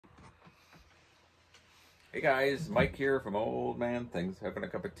Hey guys, Mike here from Old Man Things, having a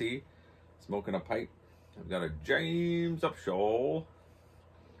cup of tea, smoking a pipe. I've got a James Upshaw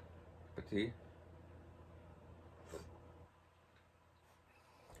cup of tea.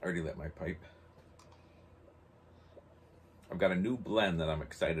 I already lit my pipe. I've got a new blend that I'm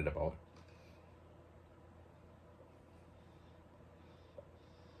excited about.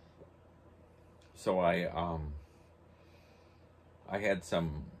 So I had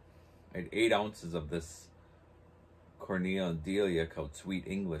 8 ounces of this Cornel and Delia called Sweet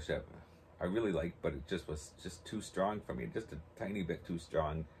English that I really liked, but it just was just too strong for me, just a tiny bit too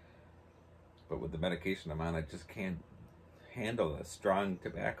strong. But with the medication I'm on, I just can't handle the strong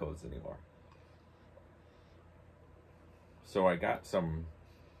tobaccos anymore. So I got some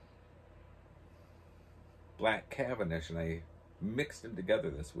black Cavendish and I mixed them together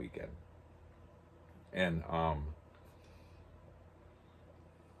this weekend. And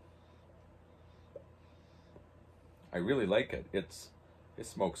I really like it. It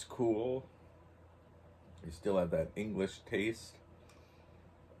smokes cool. You still have that English taste.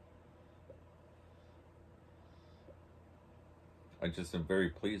 I just am very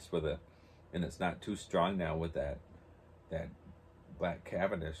pleased with it. And it's not too strong now with that black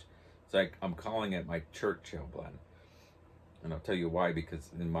Cavendish. It's like I'm calling it my Churchill blend. And I'll tell you why, because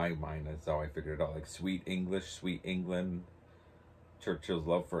in my mind that's how I figured it out. Like Sweet English, Sweet England, Churchill's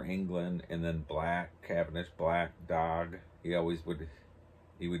love for England, and then black Cavendish, black dog. He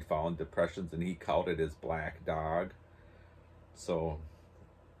would fall in depressions and he called it his black dog. So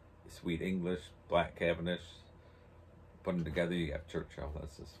Sweet English, black Cavendish, put them together, you have Churchill.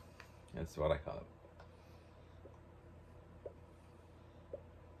 That's what I call it.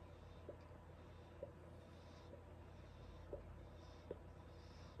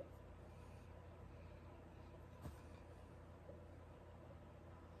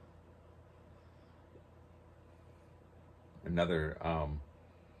 Another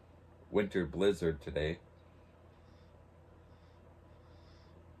winter blizzard today.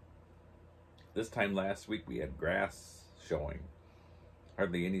 This time last week we had grass showing,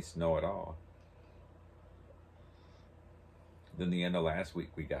 hardly any snow at all. Then the end of last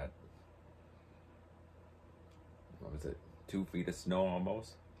week we got, what was it, 2 feet of snow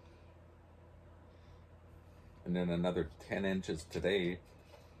almost. And then another 10 inches today.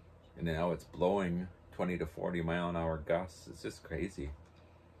 And now it's blowing 20 to 40 mile an hour gusts. It's just crazy.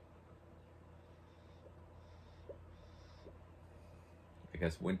 I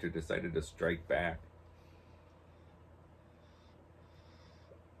guess winter decided to strike back.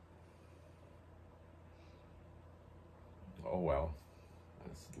 Oh well,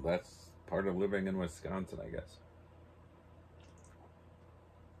 that's part of living in Wisconsin, I guess.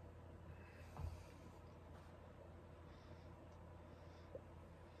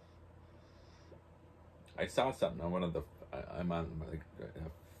 I saw something on one of the. I'm on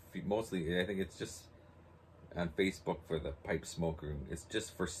like mostly. I think it's just on Facebook for the pipe smoker. It's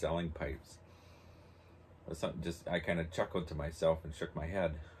just for selling pipes. Or something. Just I kind of chuckled to myself and shook my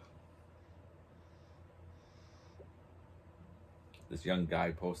head. This young guy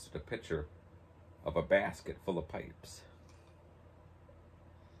posted a picture of a basket full of pipes,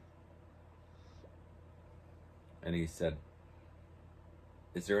 and he said,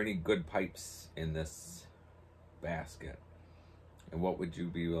 "Is there any good pipes in this basket? And what would you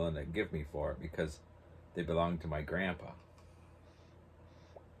be willing to give me for it? Because they belong to my grandpa.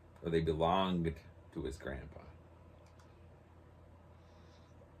 Or they belonged to his grandpa."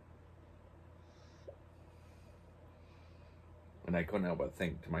 And I couldn't help but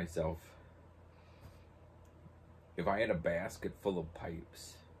think to myself, if I had a basket full of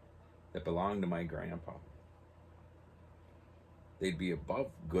pipes that belonged to my grandpa, they'd be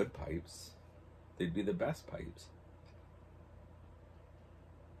above good pipes. They'd be the best pipes.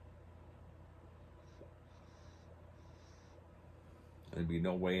 There'd be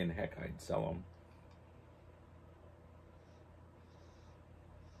no way in heck I'd sell them.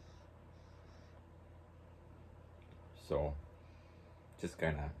 So, just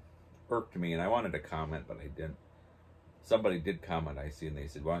kind of irked me, and I wanted to comment, but I didn't. Somebody did comment, I see, and they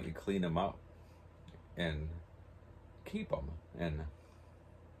said, "Why don't you clean them up and keep them?" And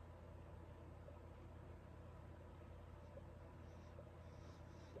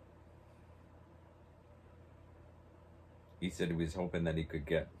he said he was hoping that he could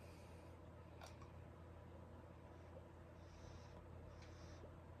get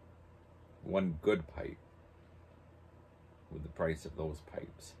one good pipe with the price of those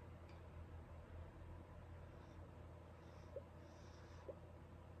pipes.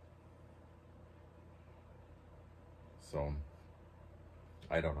 So,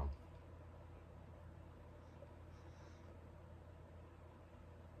 I don't know.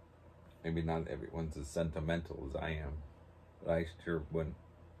 Maybe not everyone's as sentimental as I am, but I sure wouldn't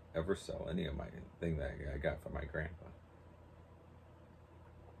ever sell any of my thing that I got from my grandpa.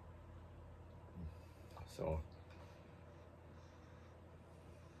 So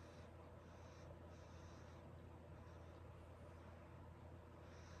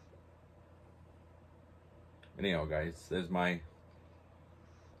anyhow, guys, there's my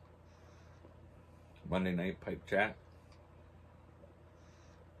Monday night pipe chat.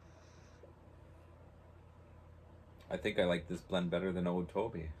 I think I like this blend better than Old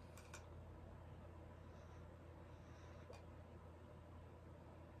Toby.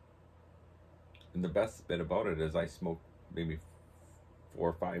 And the best bit about it is I smoked maybe 4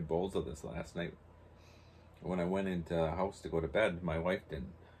 or 5 bowls of this last night. When I went into the house to go to bed, my wife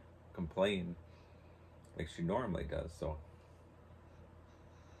didn't complain like she normally does. So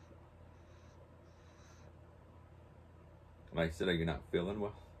and I said, "Are you not feeling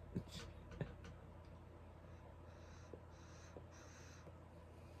well?"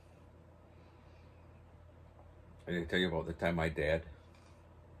 I didn't tell you about the time my dad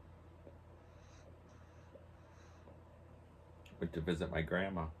went to visit my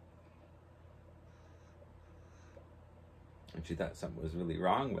grandma. And she thought something was really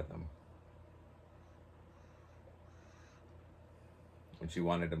wrong with him. And she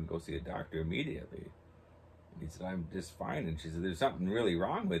wanted him to go see a doctor immediately. And he said, "I'm just fine." And she said, "There's something really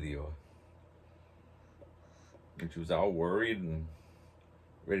wrong with you." And she was all worried and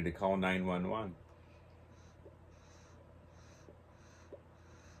ready to call 911.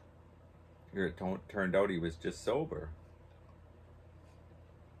 Here it turned out he was just sober.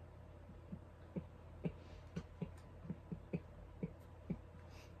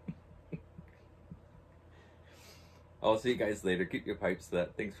 I'll see you guys later. Keep your pipes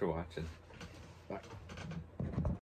set. Thanks for watching. Bye.